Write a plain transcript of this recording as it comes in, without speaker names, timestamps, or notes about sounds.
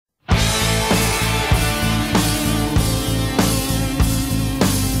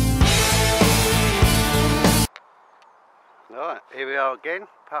here we are again,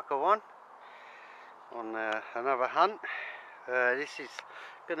 pucka1 on another hunt. This is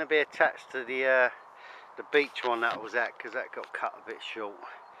going to be attached to the beach one that I was at, because that got cut a bit short.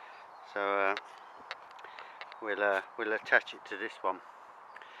 So we'll attach it to this one.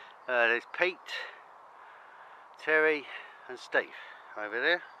 There's Pete, Terry and Steve over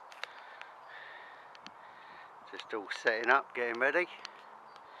there. Just all setting up, getting ready.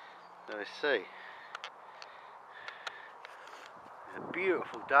 So let's see. It's a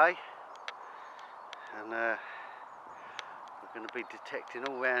beautiful day, and we're going to be detecting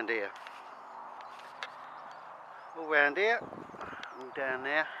all round here. All round here, all down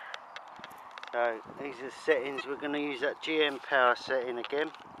there. So these are the settings. We're going to use that GM power setting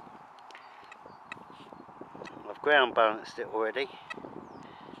again. I've ground balanced it already.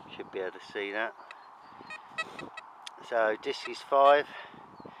 Should be able to see that. So disc is 5,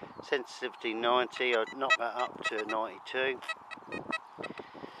 sensitivity 90. I'd knock that up to 92.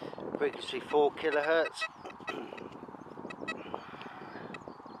 Frequency 4 kilohertz.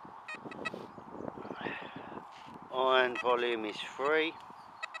 Iron volume is 3.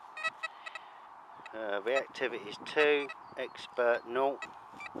 Reactivity is 2. Expert 0.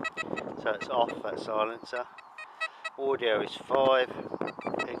 So it's off, that silencer. Audio is 5.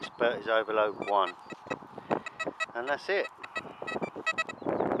 Expert is overload 1. And that's it.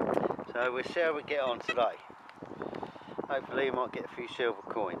 So we'll see how we get on today. Hopefully we might get a few silver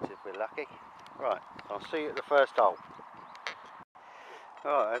coins if we're lucky. Right, I'll see you at the first hole.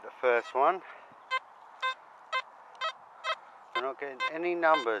 Right, at the first one. We're not getting any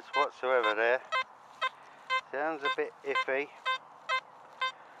numbers whatsoever there. Sounds a bit iffy.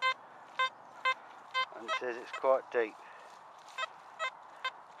 And it says it's quite deep.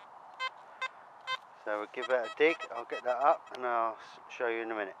 So we'll give that a dig. I'll get that up and I'll show you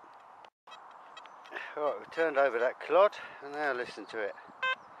in a minute. Right, we've turned over that clod and now listen to it.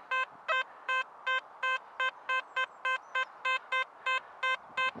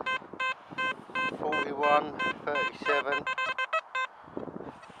 (41, 37),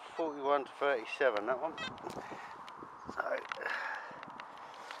 41 to 37, that one. So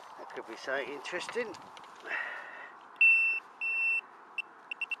that could be something interesting.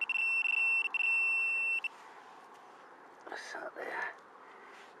 What's that there?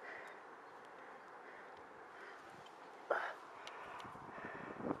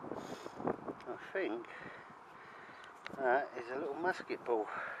 I think that is a little musket ball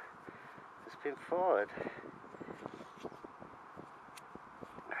that's been fired.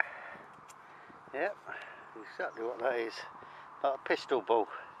 Yep, exactly what that is. Like a pistol ball.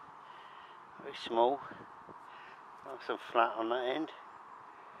 Very small. Nice and flat on that end.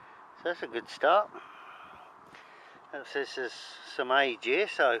 So that's a good start. That says there's some age here,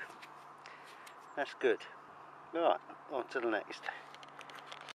 so that's good. Right, on to the next.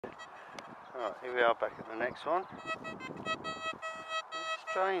 Right, here we are back at the next one. It's a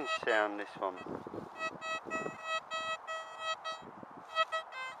strange sound, this one.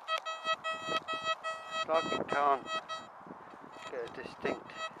 It's like it can't get a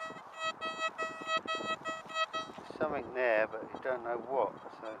distinct. There's something there, but you don't know what.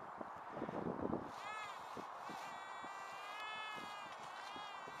 So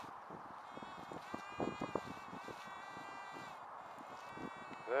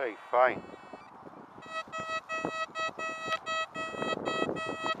very faint.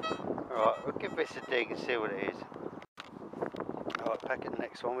 Right, we'll give this a dig and see what it is. Right, back at the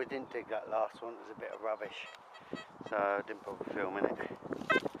next one. We didn't dig that last one, it was a bit of rubbish, so I didn't bother filming it.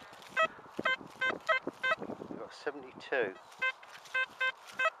 We've got 72,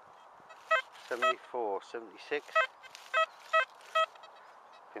 74, 76.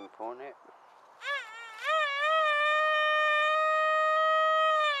 Pinpoint it.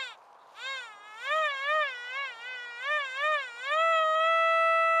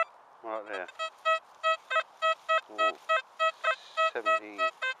 Right there. Ooh,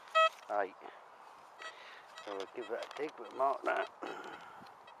 78. So we'll give that a dig, but mark that.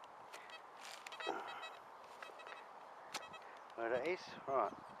 Where that is?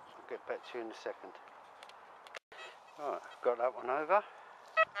 Right, I'll get back to you in a second. Right, I've got that one over.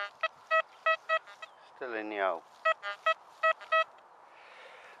 Still in the hole.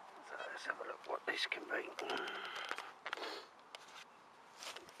 So let's have a look what this can be.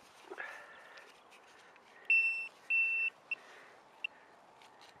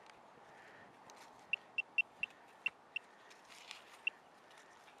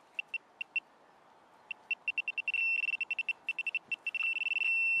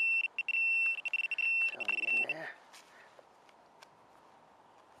 Something in there.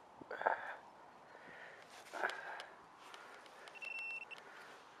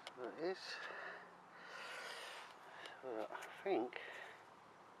 is. So I think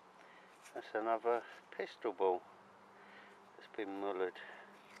that's another pistol ball that's been mullered.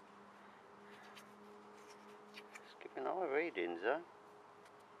 It's giving high readings though.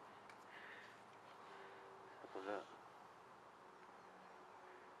 Let's have a look.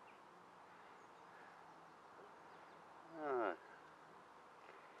 Oh,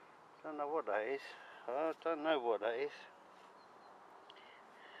 don't know what that is. I don't know what that is.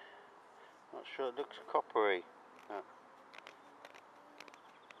 Not sure, it looks coppery. Oh.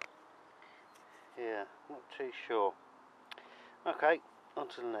 Yeah, not too sure. Okay, on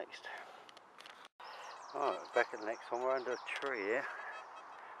to the next. Alright, back at the next one. We're under a tree here.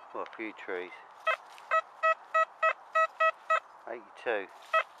 Well, a few trees. 82.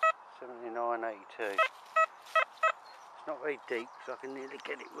 79, 82. It's not very deep, so I can nearly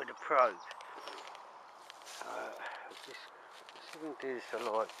get it with a probe. Just see if we can do this a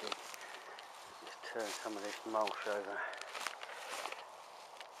light bit. Just turn some of this mulch over.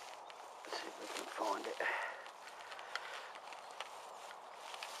 See if we can find it.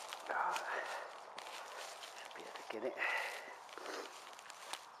 Should be able to get it.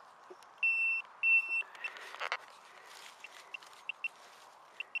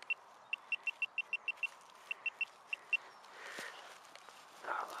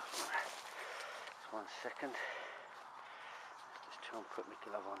 Just 1 second. Just try and put my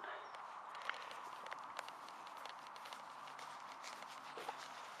glove on.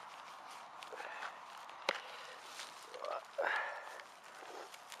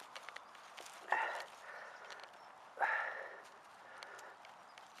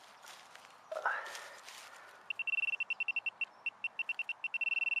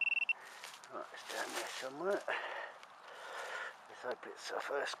 Right, it's down there somewhere. Let's hope it's our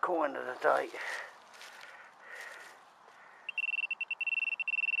first coin of the day.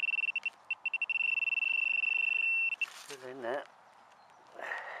 Still in there.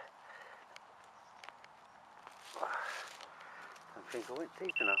 Don't think I went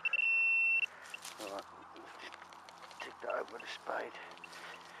deep enough. Alright, just take that over with a spade.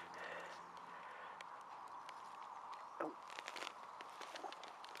 Oh.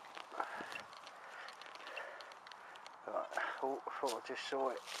 Right, I thought I just saw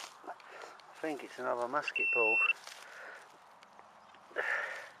it. I think it's another musket ball.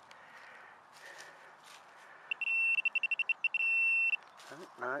 Oh,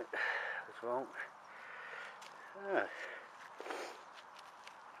 no, that's wrong. Oh.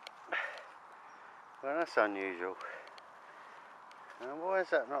 Well, that's unusual. And why has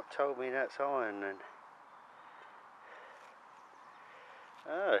that not told me that's iron then?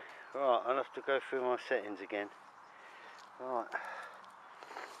 Oh, right, I'll have to go through my settings again. Right,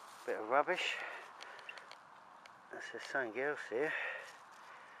 bit of rubbish. There's something else here.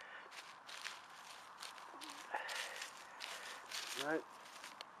 No,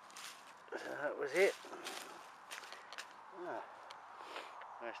 so that was it. Ah.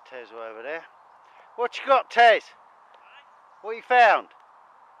 There's Tez over there. What you got, Tez? What you found?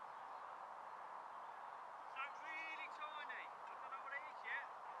 Something really tiny. I don't know what it is yet.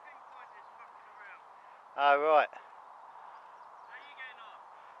 I'll pinpoint this fucking around. Oh, right. How you getting on?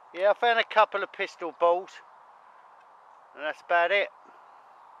 Yeah, I found a couple of pistol balls. And that's about it.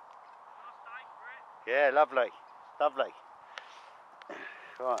 Last day for it. Yeah, lovely. Lovely.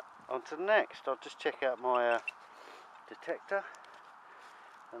 Right, on to the next. I'll just check out my detector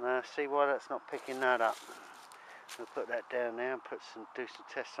and see why that's not picking that up. We'll put that down there and do some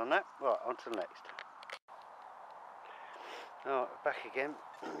tests on that. Right, on to the next. Alright, back again.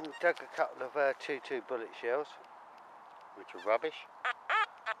 Dug a couple of 2-2 bullet shells, which are rubbish.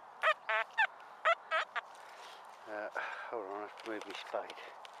 Hold on, I have to move my spade.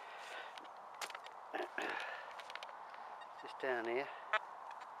 Just down here.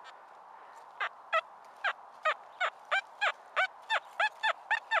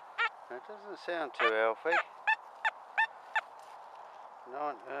 That doesn't sound too healthy.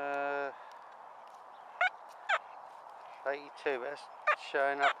 82, but that's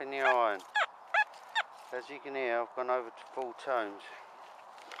showing up in the iron. As you can hear, I've gone over to full tones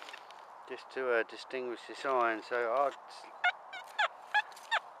just to distinguish this iron, so I'd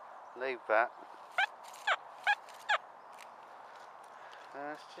leave that.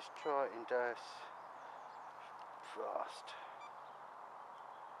 Let's just try it in dose fast.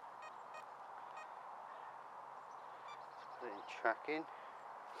 Let's put it in tracking.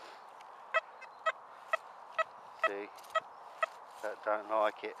 See, that don't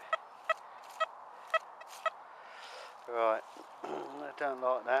like it. Right, I don't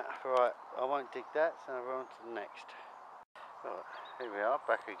like that. Right, I won't dig that, so we're on to the next. Right, here we are,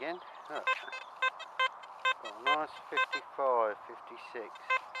 back again. Look. Got a nice 55, 56.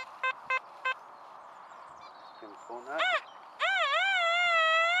 Pinpoint that.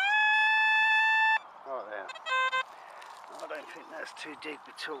 Right there. I don't think that's too deep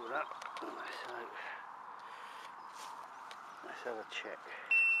at all, that. So, let's have a check.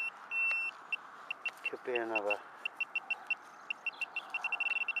 Could be another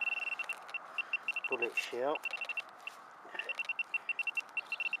bullet shell.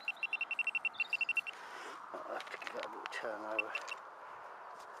 I'll have to give that a little turn over.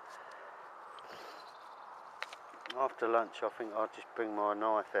 After lunch I think I'll just bring my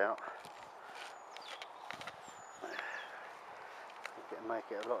knife out.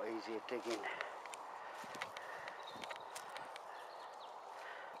 Make it a lot easier digging.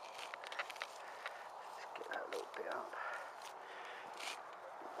 Just get that little bit up.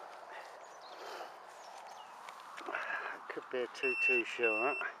 It could be a 2-2 shell,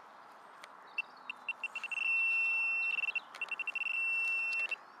 that.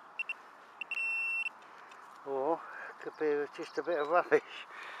 Or it could be just a bit of rubbish,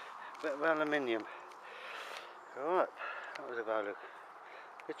 a bit of aluminium. Alright, that was a go look.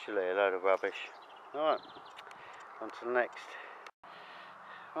 Literally a load of rubbish. Alright, on to the next.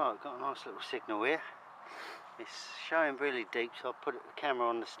 Right, got a nice little signal here. It's showing really deep, so I'll put the camera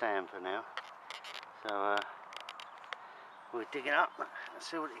on the stand for now. So we'll dig it up and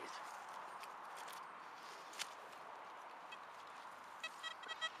see what it is.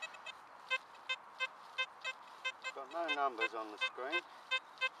 Got no numbers on the screen.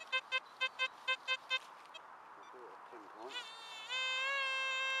 I'll do it at pinpoint.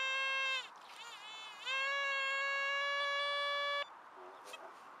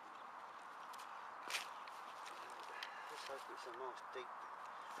 Let's hope it's a nice deep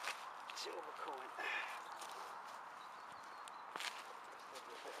silver coin. Just a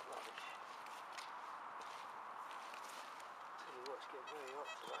bit of rubbish. Tell you what, it's getting very hot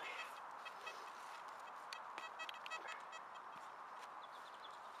today.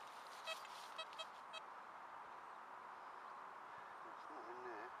 There's nothing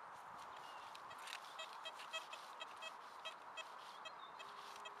there.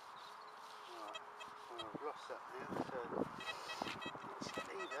 Right, well, I've lost that now, so it's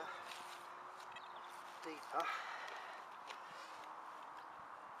either deeper.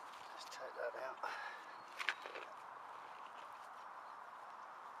 Let's take that out.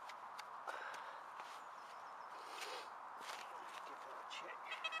 Give that a check.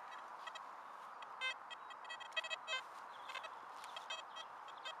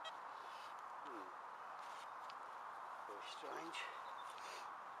 Very strange.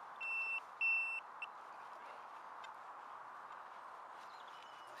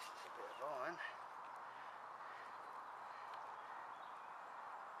 This is a bit of iron.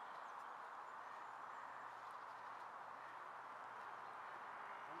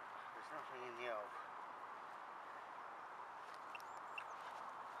 There's nothing in the hole.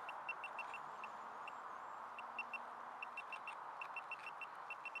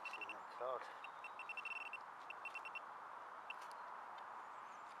 It's in the card.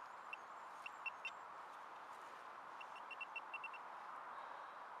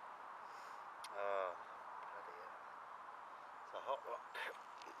 Oh, bloody hell. It's a hot rock.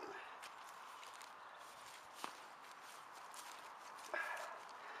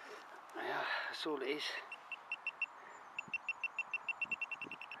 Yeah, that's all it is.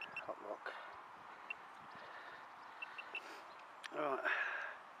 Hot rock. Alright,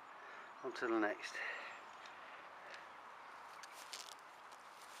 on to the next.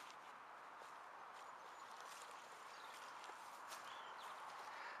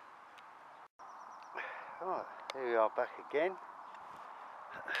 Alright, here we are back again.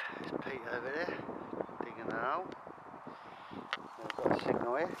 There's Pete over there, digging an hole. I've got a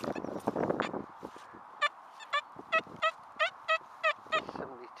signal here.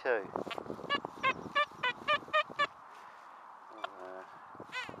 72.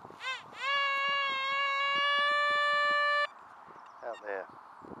 Out there.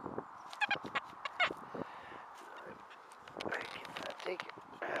 Give that a dig.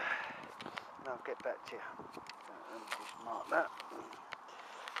 And I'll get back to you. Let me just mark that.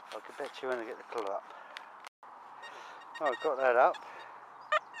 I'll get back to you when I get the colour up. Oh, I've got that up.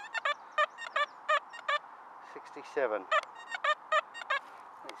 67.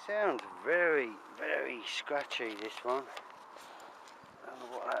 It sounds very, very scratchy, this one. I don't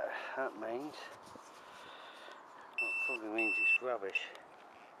know what that means. Well, it probably means it's rubbish.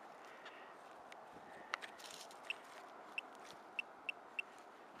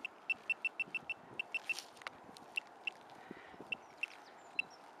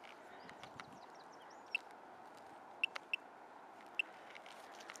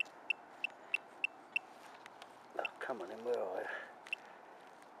 come on in, where are you?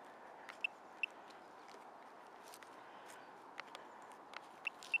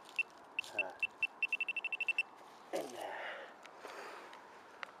 In there.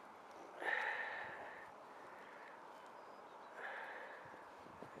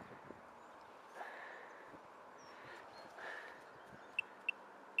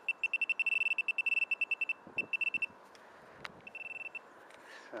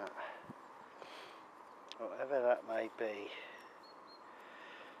 So, whatever that may be,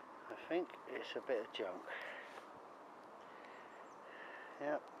 I think it's a bit of junk.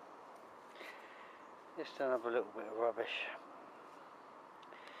 Yep. Just another little bit of rubbish.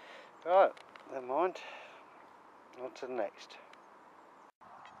 Right, never mind. On to the next.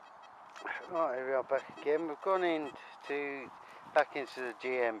 Right, here we are back again. We've gone back into the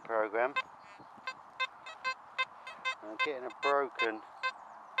GM program. I'm getting a broken.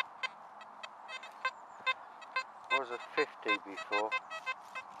 Was a 50 before.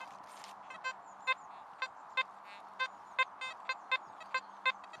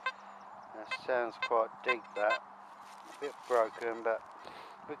 That sounds quite deep, that. A bit broken, but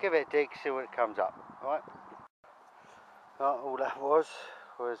we'll give it a dig, see what it comes up. Right? All that was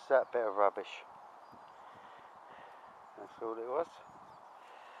that bit of rubbish. That's all it was.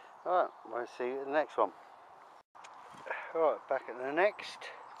 Alright, we'll see you at the next one. Right, back at the next.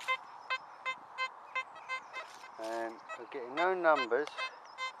 And we're getting no numbers,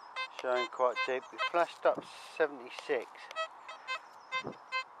 showing quite deep. We flashed up 76. So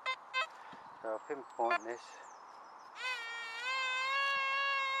I'll pinpoint this.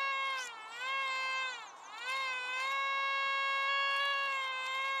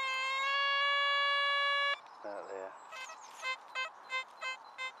 About there.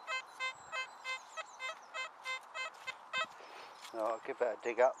 I'll give that a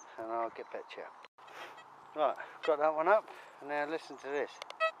dig up and I'll get back to you. Right, got that one up, and now listen to this.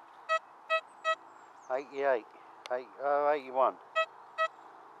 88, 81,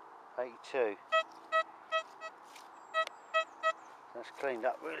 82. That's cleaned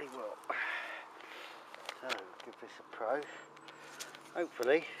up really well. So, give this a pro.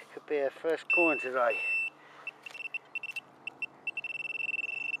 Hopefully, it could be our first coin today.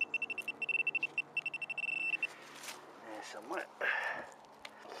 There somewhere.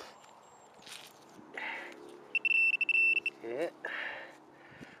 Yeah.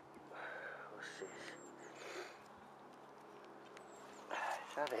 What's this?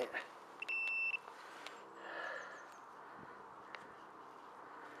 Is that it?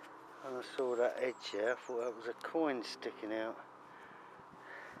 When I saw that edge there, I thought that was a coin sticking out.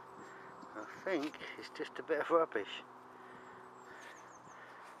 I think it's just a bit of rubbish.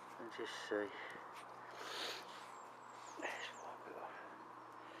 Let's just see.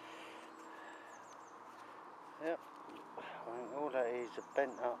 Yep, I think all that is a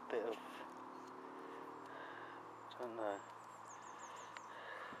bent up bit of, I don't know,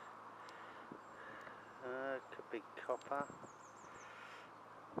 could be copper,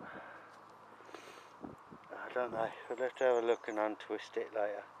 I don't know, we'll have to have a look and untwist it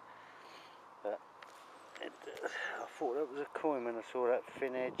later, but I thought that was a coin when I saw that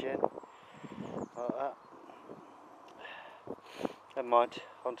thin edge in, like that. Never mind,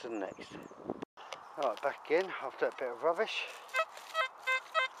 on to the next. Right, back again after that bit of rubbish.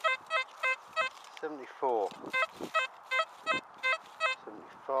 74,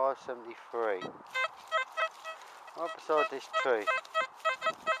 75, 73. Right beside this tree.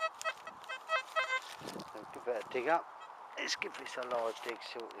 So give it a dig up. Let's give this a large dig,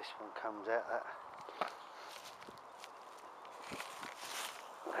 see what this one comes out at.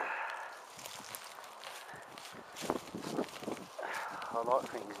 I like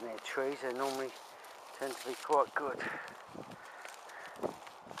things near trees, they normally tend to be quite good.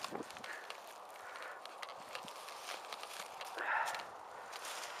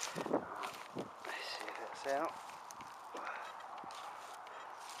 Let's see if that's out.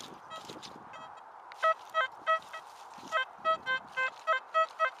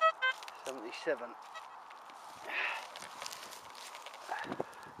 77.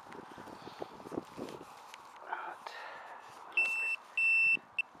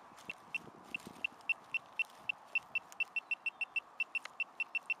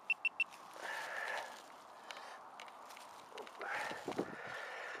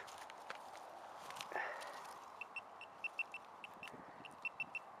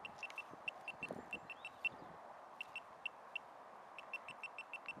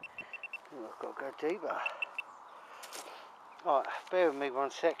 I've got to go deeper. Right, bear with me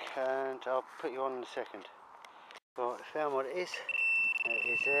one sec and I'll put you on in a second. Right, I found what it is. There it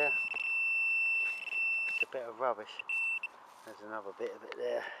is there. It's a bit of rubbish. There's another bit of it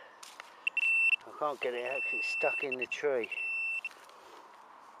there. I can't get it out because it's stuck in the tree.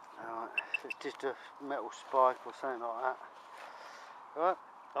 Alright, so it's just a metal spike or something like that. Right,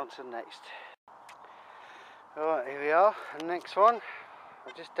 on to the next. Alright, here we are, the next one.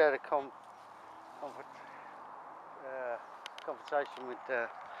 I just had a conversation with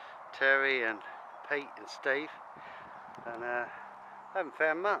Terry and Pete and Steve, and I haven't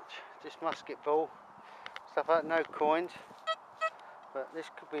found much, just musket ball, stuff like that, no coins, but this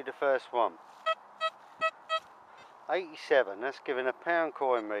could be the first one. 87, that's giving a pound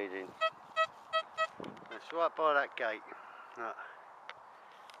coin reading. It's right by that gate. Right.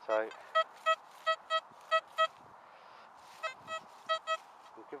 So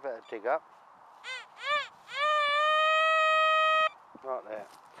we'll give that a dig up. Right there.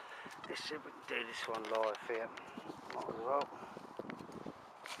 Let's see if we can do this one live here. Might as well.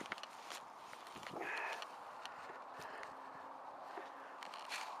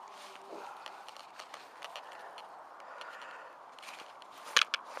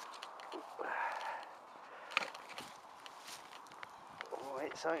 Oh,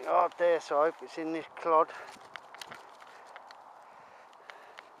 it's something hard there, so I hope it's in this clod.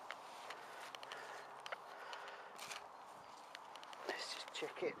 Let's just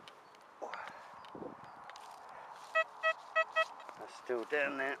check it. That's still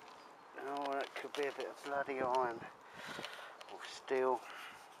down there. Oh, that could be a bit of bloody iron or steel.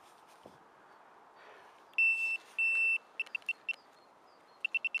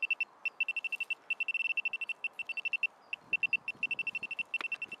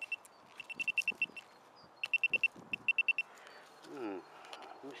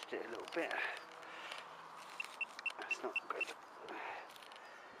 Missed it a little bit. That's not good.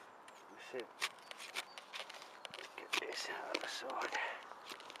 Let's see. Get this out of the side.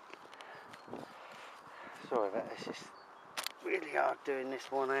 Sorry about this. It's really hard doing this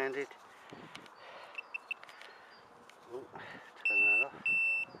one-handed. Turn that off.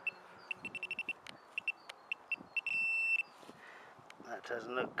 That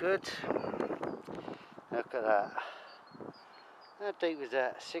doesn't look good. Look at that. How deep was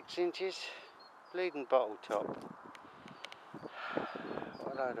that? 6 inches? Bleeding bottle top.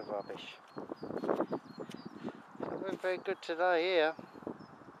 What a load of rubbish. It's been very good today here.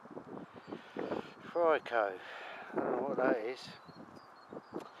 Pucka1. I don't know what that is.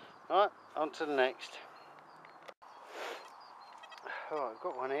 Right, on to the next. Alright, I've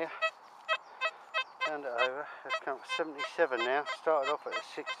got one here. Turned it over. Let's come to 77 now. Started off at a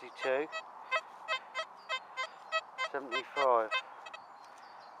 62. 75.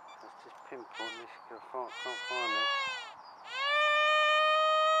 Let's just pinpoint this because I can't find this.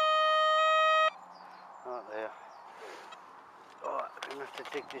 Right there. Alright, I'm going to have to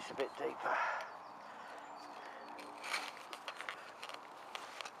dig this a bit deeper.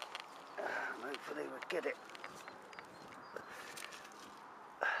 Hopefully we'll get it.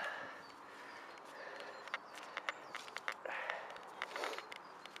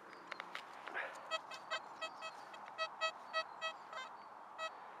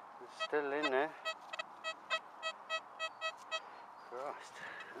 It's still in there. Christ,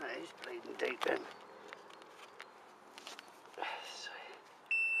 that is bleeding deep then. Let's see.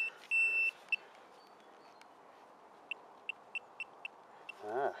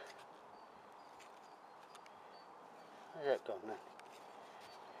 Ah. Where's that gone then?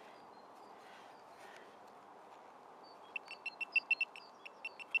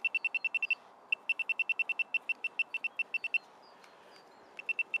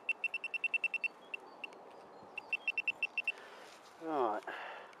 Right.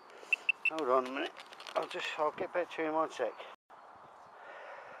 Hold on a minute. I'll get back to you in 1 sec.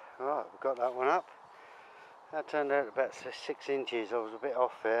 Right, we've got that one up. That turned out about 6 inches. I was a bit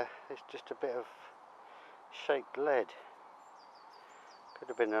off there. It's just a bit of shaped lead. Could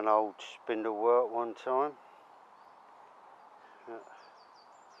have been an old spindle work one time.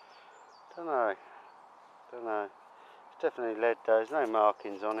 Don't know. It's definitely lead though. There's no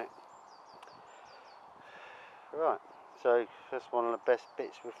markings on it. Right. So that's one of the best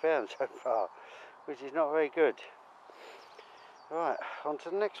bits we've found so far, which is not very good. Right, on to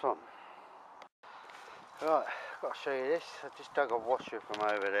the next one. Right, I've got to show you this. I just dug a washer from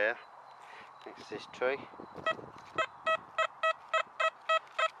over there, next to this tree.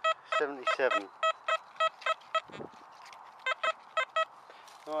 77.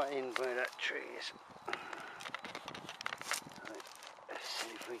 Right in where that tree is. Right, let's see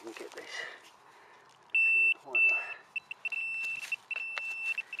if we can get this pinpointer.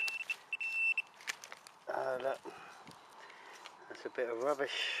 Look, that's a bit of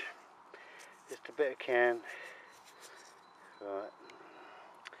rubbish. Just a bit of can. Right.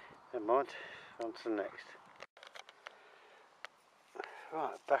 Never mind. On to the next.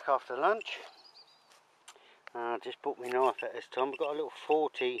 Right, back after lunch. I just bought my knife out this time. I've got a little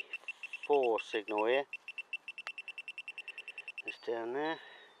 44 signal here. It's down there.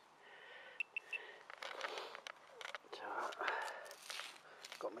 So,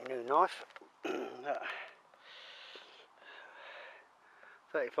 got my new knife.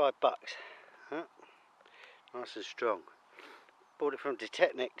 35 bucks. Huh? Nice and strong. Bought it from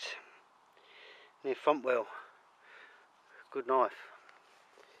Detechnix. Near Fontwell. Good knife.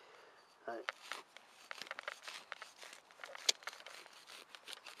 Right.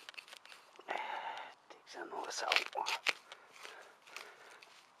 Dig some more salt.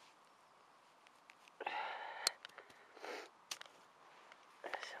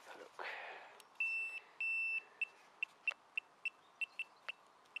 Let's have a look.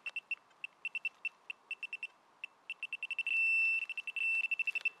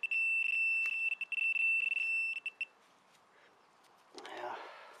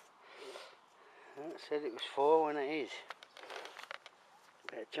 It said it was 4 when it is.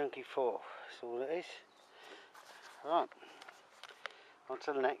 A bit of chunky 4, that's all it is. Right, on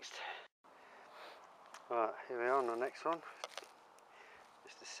to the next. Right, here we are on the next one.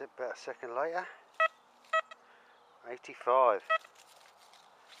 Just about a second later. 85.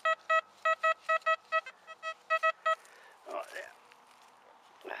 Right there.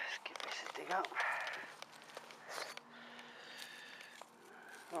 Let's give this a dig up.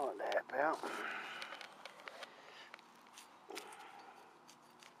 Right there about.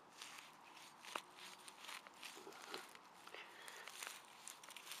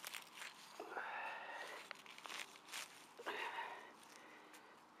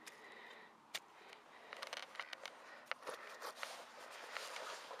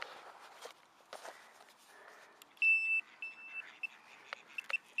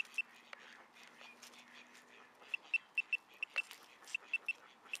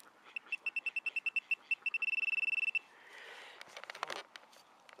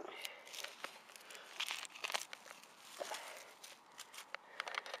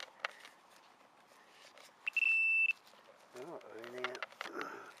 Right, we're in here.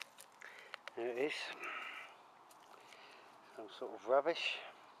 There it is. Some sort of rubbish.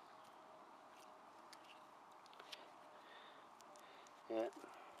 Yeah.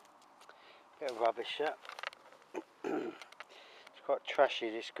 Bit of rubbish that. It's quite trashy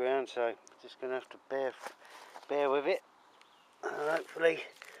this ground, so just gonna have to bear with it. And hopefully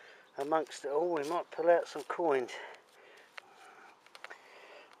amongst it all we might pull out some coins.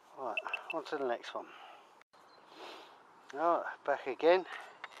 Right, on to the next one. Right, back again.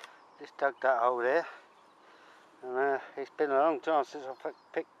 Just dug that hole there. And it's been a long time since I've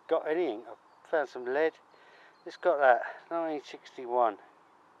got anything. I've found some lead. Just got that, 1961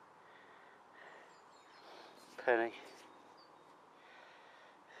 penny.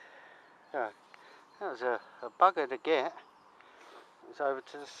 Yeah, that was a bugger to get. It was over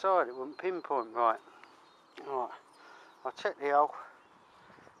to the side, it wouldn't pinpoint right. Right, I'll check the hole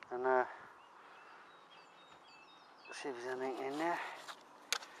and see if there's anything in there.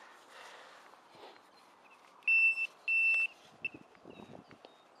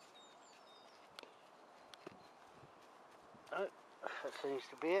 Oh, that seems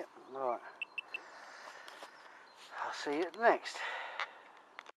to be it. Right, I'll see you at the next.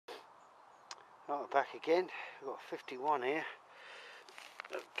 Right, back again. We've got 51 here.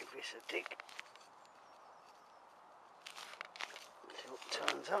 I'll give this a dig. See what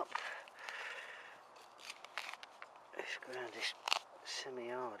turns up. This ground is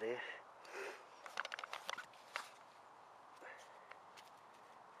semi-hard here.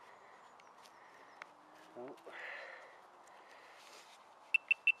 Oh.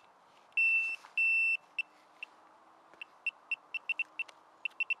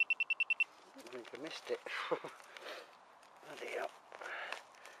 I think I missed it. Bloody hell.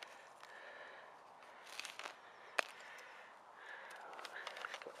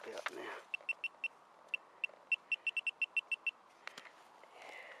 It's got to be up now.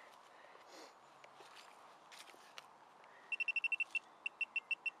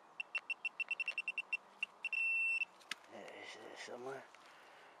 There it is there somewhere.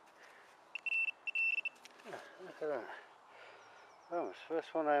 Oh, look at that. Oh, it's the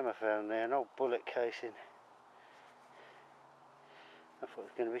first one I ever found there, an old bullet casing. I thought it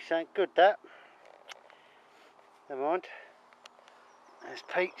was going to be something good, that. Never mind. There's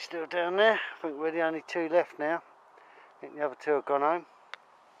Pete still down there. I think we're the only two left now. I think the other two have gone home.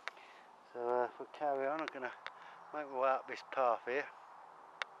 So we'll carry on. I'm going to make my way up this path here.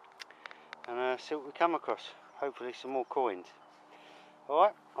 and see what we come across. Hopefully some more coins.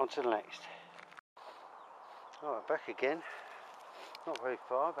 Alright, on to the next. Alright, back again. Not very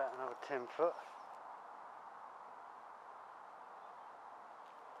far, about another 10 foot.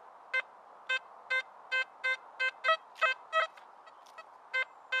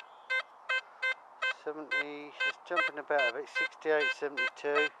 It's jumping about a bit, 68,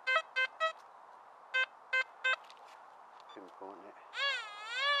 72. Pinpoint it.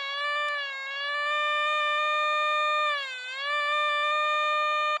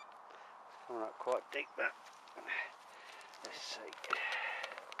 Coming up quite deep, but let's see.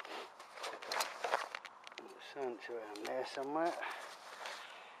 Something's around there somewhere.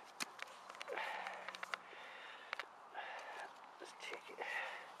 Let's check it.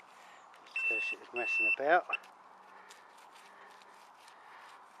 Just in case it was messing about.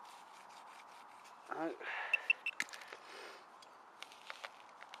 No. I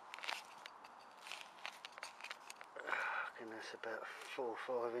reckon that's about 4 or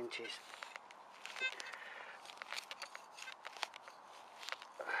 5 inches.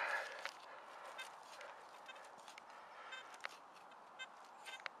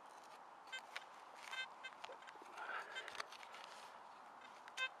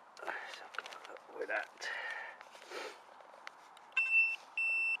 Let's have a look with that.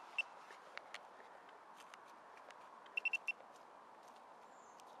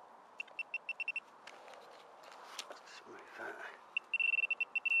 Let's move that.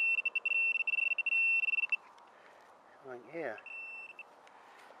 Something here.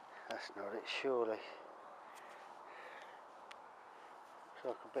 That's not it, surely. Looks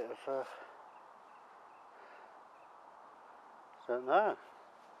like a bit of don't know.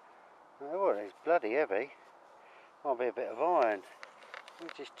 No, well, it's bloody heavy. Might be a bit of iron. Let me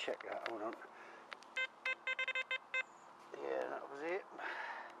just check that, hold on. Yeah, that was it.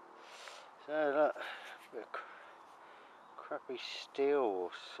 So look, a bit of crappy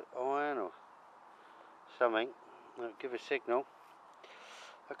steel or iron or something. That'll give a signal.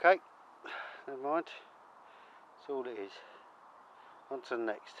 Okay, never mind. That's all it is. On to the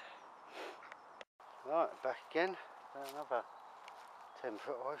next. Right, back again. Another 10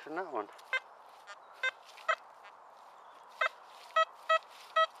 foot away from that one.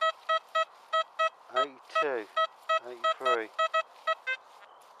 82, 83.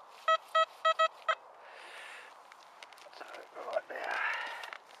 So right there.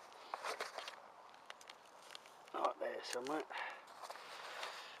 Right there somewhere.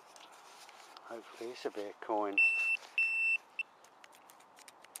 Hopefully this will be a coin.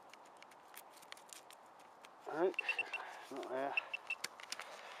 No, it's not there.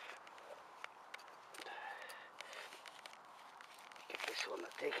 Give this one a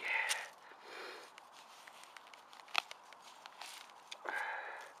dig.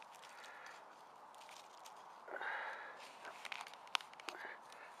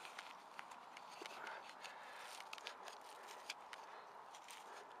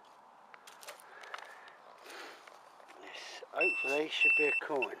 This hopefully should be a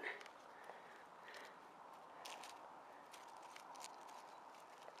coin.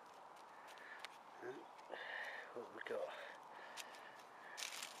 What have we got?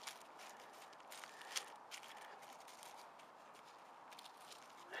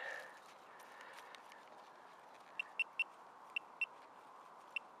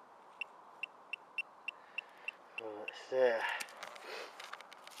 Oh, it's there.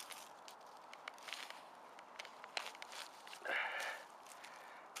 Oh,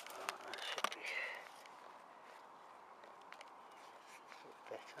 that should be a bit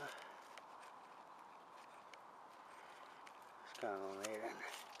better. What's going on here then?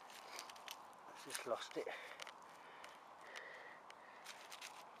 I've just lost it.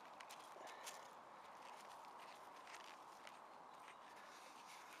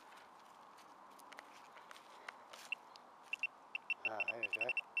 Ah, there we go.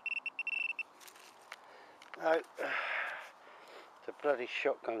 No, it's a bloody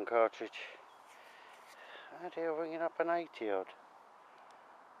shotgun cartridge. How do you ring it up an 80 odd?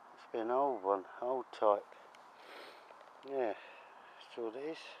 It's been an old one, old type. Yeah, that's all it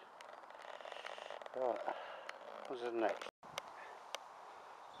is. Right, what's the next?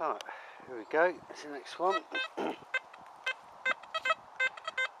 Right, here we go, that's the next one. Bit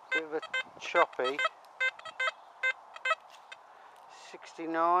of a choppy.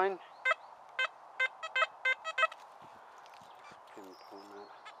 69. Pinpoint that.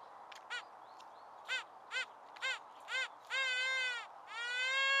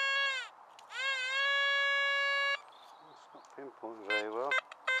 It's not pinpointing very well.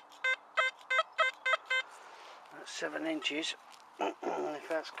 That's 7 inches. If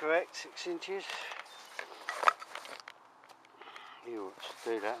that's correct, 6 inches. You ought to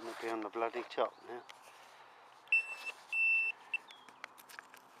do that and it'll be on the bloody top now.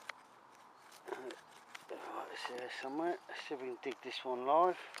 Right, it's there somewhere. Let's see if we can dig this one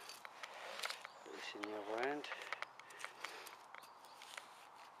live. Put this in the other end.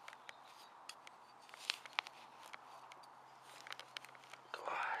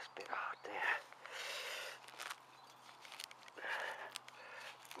 Oh, it's a bit hard there.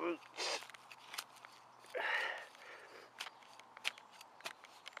 Roots.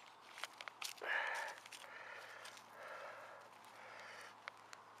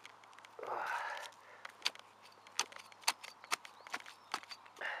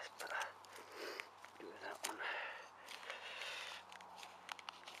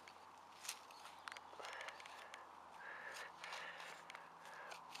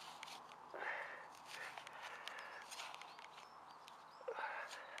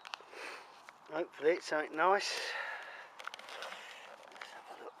 Hopefully it's something nice. Let's have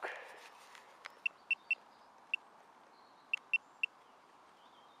a look.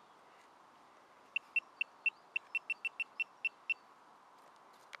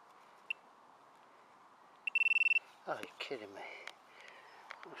 Oh, you're kidding me.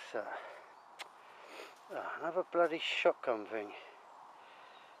 What's that? Oh, another bloody shotgun thing.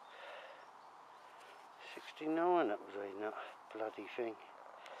 69 that was reading that bloody thing.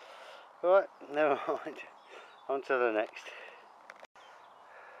 Right, never mind. On to the next.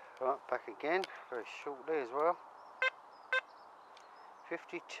 Right, back again, very shortly as well.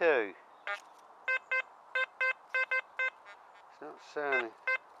 52. It's not sounding.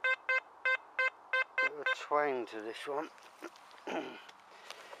 Bit of a twang to this one.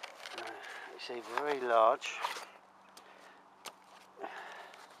 It's either very large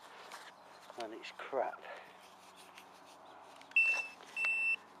and it's crap.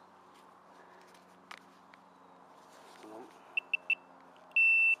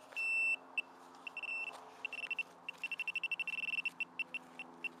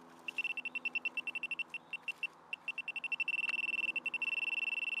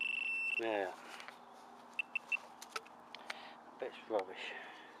 Yeah, I bet it's rubbish.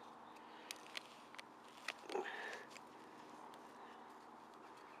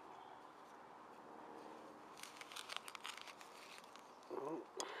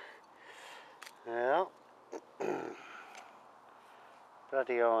 Yeah,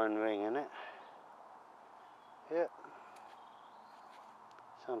 bloody iron ring in it. Yep,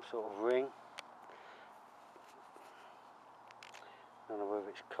 some sort of ring. Don't know whether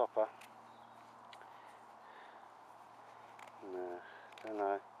it's copper. No, don't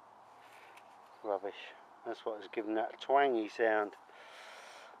know. Rubbish. That's what was giving that twangy sound.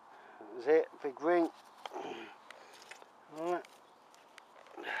 That was it. Big ring. Alright.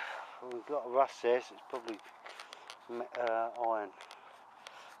 Well, we've got a rust there, so it's probably iron.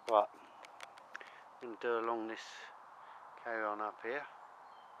 Right. I'm going to do along this, carry on up here.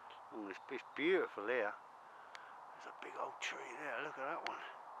 Oh, it's beautiful here. There's a big old tree there. Look at that one.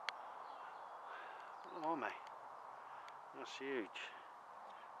 Blimey. That's huge.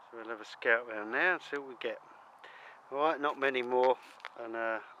 So we'll have a scout around there and see what we get. Alright, not many more, and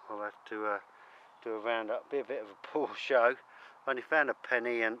I'll have to do a roundup. Be a bit of a poor show. Only found a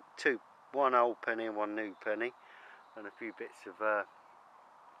penny and one old penny and one new penny, and a few bits of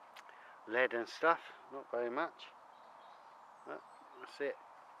lead and stuff. Not very much. But that's it.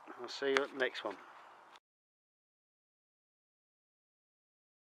 I'll see you at the next one.